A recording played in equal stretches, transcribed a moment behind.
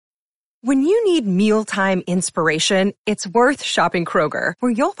When you need mealtime inspiration, it's worth shopping Kroger,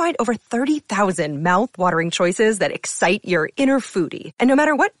 where you'll find over 30,000 mouth-watering choices that excite your inner foodie. And no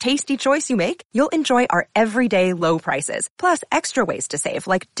matter what tasty choice you make, you'll enjoy our everyday low prices, plus extra ways to save,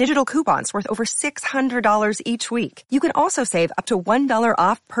 like digital coupons worth over $600 each week. You can also save up to $1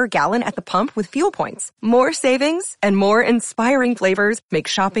 off per gallon at the pump with fuel points. More savings and more inspiring flavors make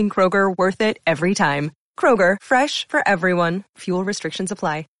shopping Kroger worth it every time. Kroger, fresh for everyone. Fuel restrictions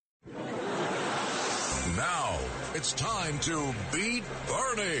apply. Now, it's time to beat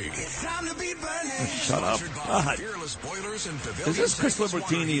Bernie. It's time to beat Bernie. Shut up. God. Fearless Boilers and Is this Chris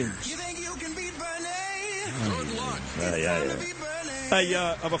Libertini? You think you can beat Bernie? Good luck. Hey,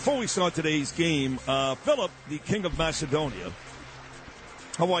 before we start today's game, Philip, the king of Macedonia.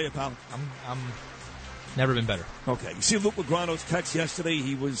 How are you, pal? I'm never been better. Okay. You see Luke Lograno's text yesterday?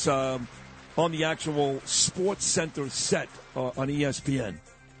 He was on the actual Sports Center set on ESPN.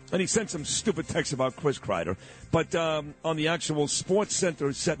 And he sent some stupid text about Chris Kreider. But on the actual Sports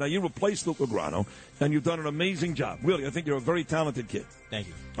Center set, now you replaced Luke Lograno, and you've done an amazing job. Really, I think you're a very talented kid. Thank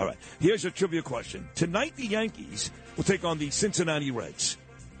you. All right. Here's your trivia question. Tonight, the Yankees will take on the Cincinnati Reds.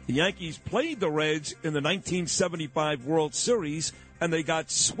 The Yankees played the Reds in the 1975 World Series, and they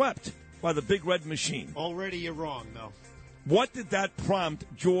got swept by the Big Red Machine. Already you're wrong, though. What did that prompt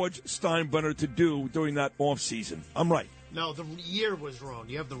George Steinbrenner to do during that offseason? I'm right. No, the year was wrong.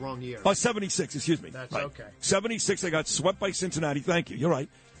 You have the wrong year. 76, excuse me. That's right. okay. 76, they got swept by Cincinnati. Thank you. You're right.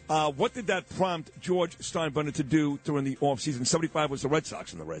 What did that prompt George Steinbrenner to do during the offseason? 75 was the Red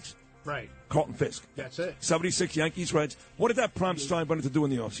Sox and the Reds. Right. Carlton Fisk. That's it. 76, Yankees, Reds. What did that prompt Steinbrenner to do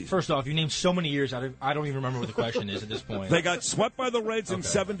in the offseason? First off, you named so many years, I don't even remember what the question is at this point. They got swept by the Reds in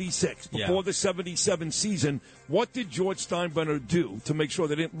 76. Before the 77 season, what did George Steinbrenner do to make sure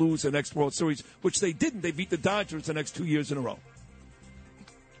they didn't lose the next World Series, which they didn't? They beat the Dodgers the next 2 years in a row.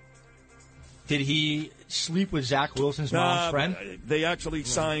 Did he sleep with Zach Wilson's mom's friend? They actually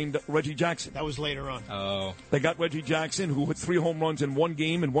signed Reggie Jackson. That was later on. Oh. They got Reggie Jackson, who hit 3 home runs in one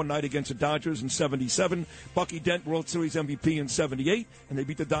game and one night against the Dodgers in 77. Bucky Dent, World Series MVP in 78. And they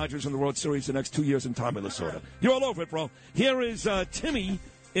beat the Dodgers in the World Series the next 2 years in Tommy Lasorda. You're all over it, bro. Here is Timmy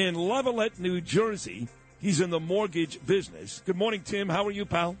in Lavallette, New Jersey. He's in the mortgage business. Good morning, Tim. How are you,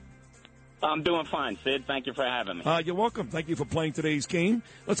 pal? I'm doing fine, Sid. Thank you for having me. You're welcome. Thank you for playing today's game.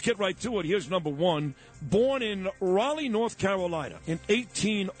 Let's get right to it. Here's number one. Born in Raleigh, North Carolina in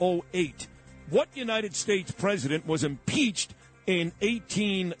 1808, what United States president was impeached in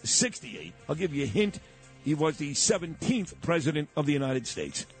 1868? I'll give you a hint. He was the 17th president of the United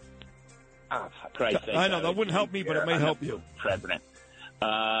States. Oh, for Christ's sake. I know, that wouldn't help me, but it may help you. President.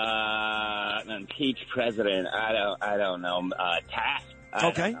 An impeached president. I don't know. Taft.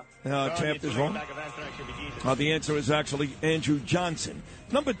 Okay. Taft is wrong. The answer is actually Andrew Johnson.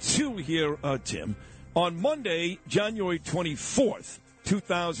 Number two here, Tim. On Monday, January 24th,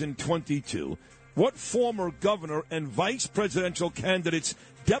 2022, what former governor and vice presidential candidate's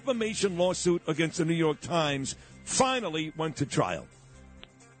defamation lawsuit against the New York Times finally went to trial?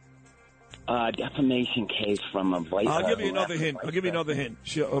 Defamation case from a vice. I'll give you another hint.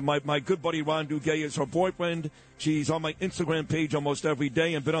 She, my good buddy Ron Duguay is her boyfriend. She's on my Instagram page almost every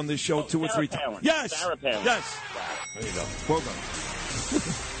day and been on this show 2 or 3 times. Yes. Sarah Palin. Yes. There you go. Well done.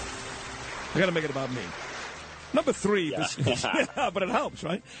 I got to make it about me. Number three. Yeah. But it helps,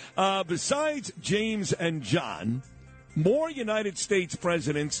 right? Besides James and John, more United States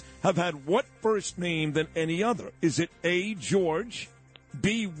presidents have had what first name than any other? Is it A, George,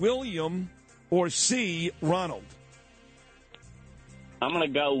 B, William, or C, Ronald? I'm going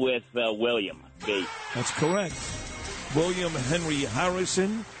to go with William, B. That's correct. William Henry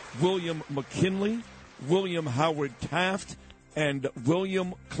Harrison, William McKinley, William Howard Taft, and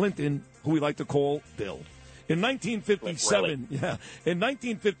William Clinton, who we like to call Bill. In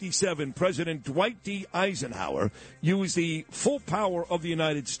 1957, President Dwight D. Eisenhower used the full power of the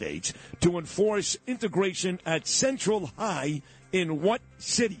United States to enforce integration at Central High in what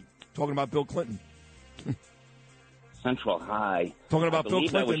city? Talking about Bill Clinton. Central High. Talking about Bill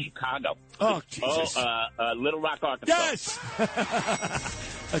Clinton. That was Chicago. Oh, Jesus. Little Rock, Arkansas. Yes!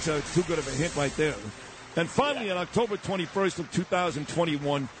 That's too good of a hint right there. And finally, on October 21st of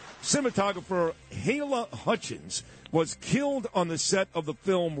 2021, cinematographer Hala Hutchins was killed on the set of the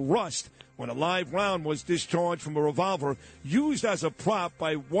film Rust when a live round was discharged from a revolver used as a prop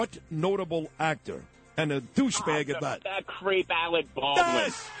by what notable actor? And a douchebag at that. That creep Alec Baldwin.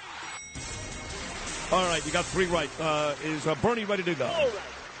 Yes! All right, you got 3 right. Is Bernie ready to go?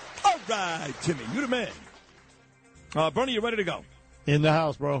 All right, Timmy, you the man. Bernie, you ready to go? In the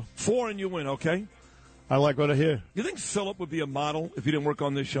house, bro. 4 and you win, okay? I like what I hear. You think Philip would be a model if he didn't work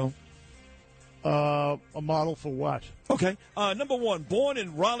on this show? A model for what? Okay. Number one, born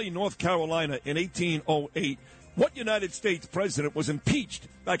in Raleigh, North Carolina in 1808, what United States president was impeached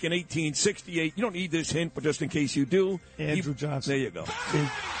back in 1868? You don't need this hint, but just in case you do. Andrew Johnson. There you go. He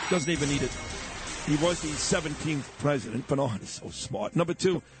doesn't even need it. He was the 17th president. Bernard is so smart. Number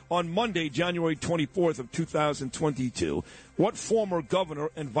two, on Monday, January 24th of 2022, what former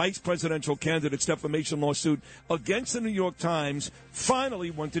governor and vice presidential candidate's defamation lawsuit against the New York Times finally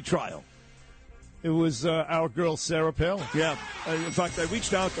went to trial? It was our girl, Sarah Palin. Yeah. In fact, I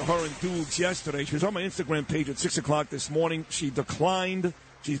reached out to her and Dukes yesterday. She was on my Instagram page at 6 o'clock this morning. She declined.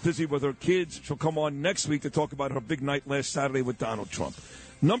 She's busy with her kids. She'll come on next week to talk about her big night last Saturday with Donald Trump.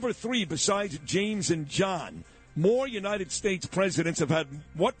 Number three, besides James and John, more United States presidents have had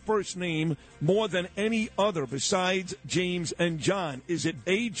what first name more than any other besides James and John? Is it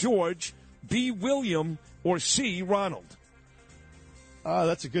A, George, B, William, or C, Ronald?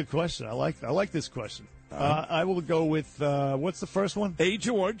 That's a good question. I like this question. I will go with what's the first one? A,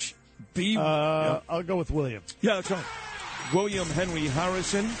 George, B. I'll go with William. Yeah, that's right. William Henry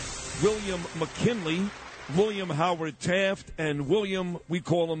Harrison, William McKinley, William Howard Taft, and William, we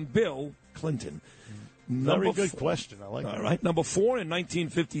call him Bill Clinton. Very good question. I like that. All right. Number four, in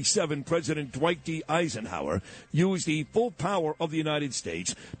 1957, President Dwight D. Eisenhower used the full power of the United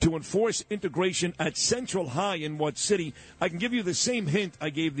States to enforce integration at Central High in what city? I can give you the same hint I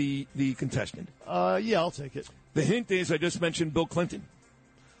gave the contestant. Yeah, I'll take it. The hint is I just mentioned Bill Clinton.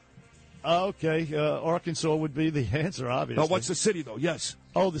 Okay. Arkansas would be the answer, obviously. What's the city, though? Yes.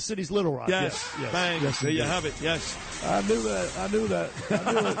 Oh, the city's Little Rock. Yes. Thanks. Yes, there you have it. Yes. I knew that. I knew it.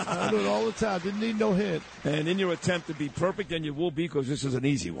 I knew it all the time. Didn't need no hint. And in your attempt to be perfect, and you will be because this is an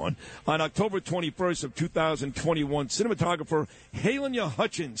easy one, on October 21st of 2021, cinematographer Halyna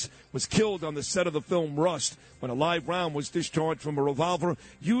Hutchins was killed on the set of the film Rust when a live round was discharged from a revolver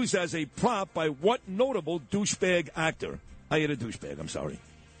used as a prop by what notable douchebag actor? I hate a douchebag. I'm sorry.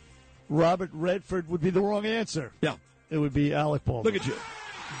 Robert Redford would be the wrong answer. Yeah. It would be Alec Baldwin. Look at you.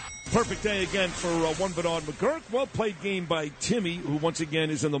 Perfect day again for one Bernard McGurk. Well-played game by Timmy, who once again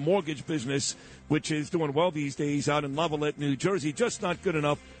is in the mortgage business, which is doing well these days out in Lavallette, New Jersey. Just not good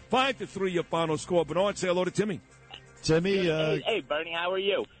enough. 5-3 your final score. Bernard, say hello to Timmy. Timmy. Hey, Bernie, how are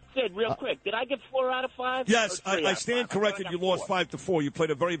you? Sid, real quick, did I get 4 out of 5? Yes, I stand corrected. You lost 5-4. You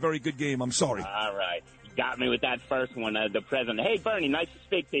played a very, very good game. I'm sorry. All right. Got me with that first one, the president. Hey, Bernie, nice to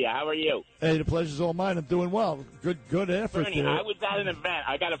speak to you. How are you? Hey, the pleasure's all mine. I'm doing well. Good effort Bernie, there. I was at an event.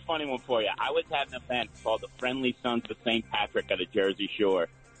 I got a funny one for you. I was at an event called the Friendly Sons of St. Patrick of the Jersey Shore,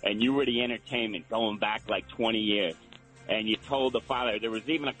 and you were the entertainment going back like 20 years. And you told the father, there was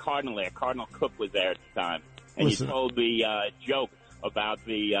even a cardinal there. Cardinal Cook was there at the time. And you told the joke about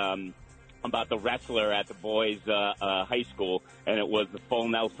the wrestler at the boys' high school, and it was the full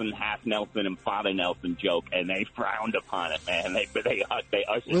Nelson, half Nelson, and Father Nelson joke, and they frowned upon it, man. They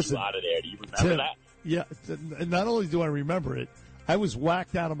ushered you out of there. Do you remember Tim, that? Yeah. Not only do I remember it, I was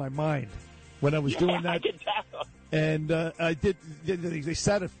whacked out of my mind when I was doing that. I could tell. And I did. They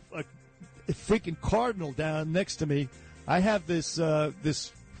sat a freaking cardinal down next to me. I have this. I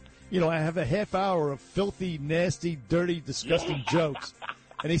have a half hour of filthy, nasty, dirty, disgusting jokes.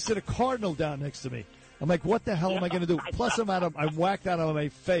 And they sit a cardinal down next to me. I'm like, what the hell am I going to do? Plus, I'm whacked out of my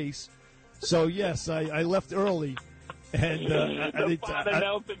face. So, yes, I left early. And the Father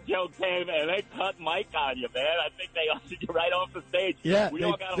Nelson joke came, and they cut Mike on you, man. I think they ushered you right off the stage. Yeah, we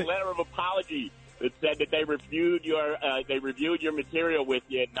all got a letter of apology that said that they reviewed your material with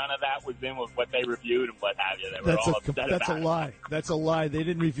you, and none of that was in with what they reviewed and what have you. They were all upset about it. That's a lie. That's a lie. They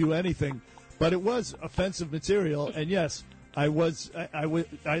didn't review anything. But it was offensive material, and yes, I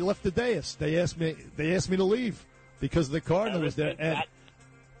left the dais. They asked me to leave because the cardinal was there. And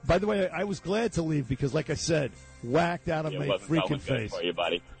by the way, I was glad to leave because, like I said, whacked out of my freaking face. For you,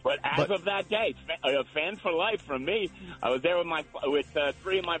 buddy. But as of that day, fans for life from me. I was there with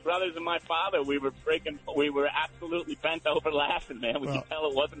 3 of my brothers and my father. We were absolutely bent over laughing, man. We could tell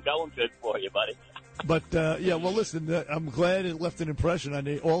it wasn't going good for you, buddy. But well, listen, I'm glad it left an impression on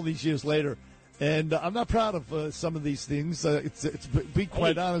me all these years later. And I'm not proud of some of these things. It's be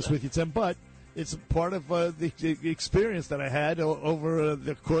quite honest with you, Tim, but it's part of the experience that I had over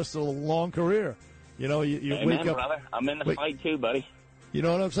the course of a long career. You know, you wake up. Brother. I'm in the fight too, buddy. You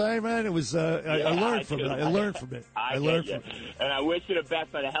know what I'm saying, man? It was. I learned from it. I learned from it. I learned from it. And I wish you the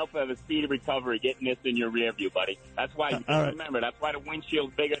best on the help of a speedy recovery, getting this in your rear view, buddy. That's why you remember. That's why the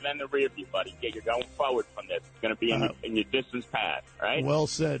windshield's bigger than the rear view, buddy. You're going forward from this. It's going to be in your distance path, right? Well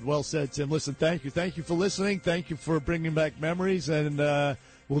said, Tim. Listen, thank you for listening. Thank you for bringing back memories, and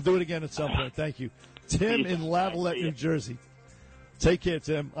we'll do it again at some point. Thank you, Tim in Lavallette, New Jersey. Take care,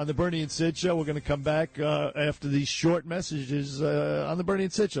 Tim. On the Bernie and Sid Show, we're going to come back after these short messages on the Bernie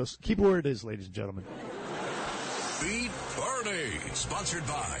and Sid Show. Keep it where it is, ladies and gentlemen. Beat Bernie. Sponsored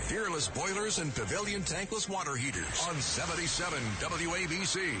by Fearless Boilers and Pavilion Tankless Water Heaters on 77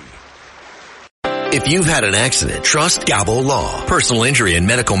 WABC. If you've had an accident, trust Gabo Law, personal injury and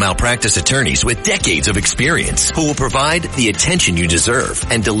medical malpractice attorneys with decades of experience who will provide the attention you deserve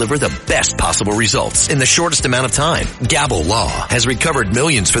and deliver the best possible results in the shortest amount of time. Gabo Law has recovered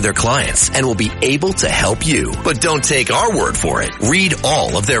millions for their clients and will be able to help you. But don't take our word for it. Read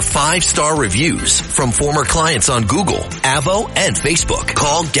all of their 5-star reviews from former clients on Google, Avo, and Facebook.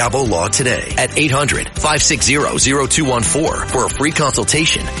 Call Gabo Law today at 800-560-0214 for a free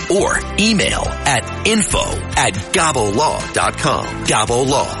consultation or email at info@gabolaw.com. Gabo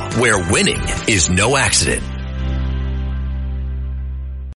Law, where winning is no accident.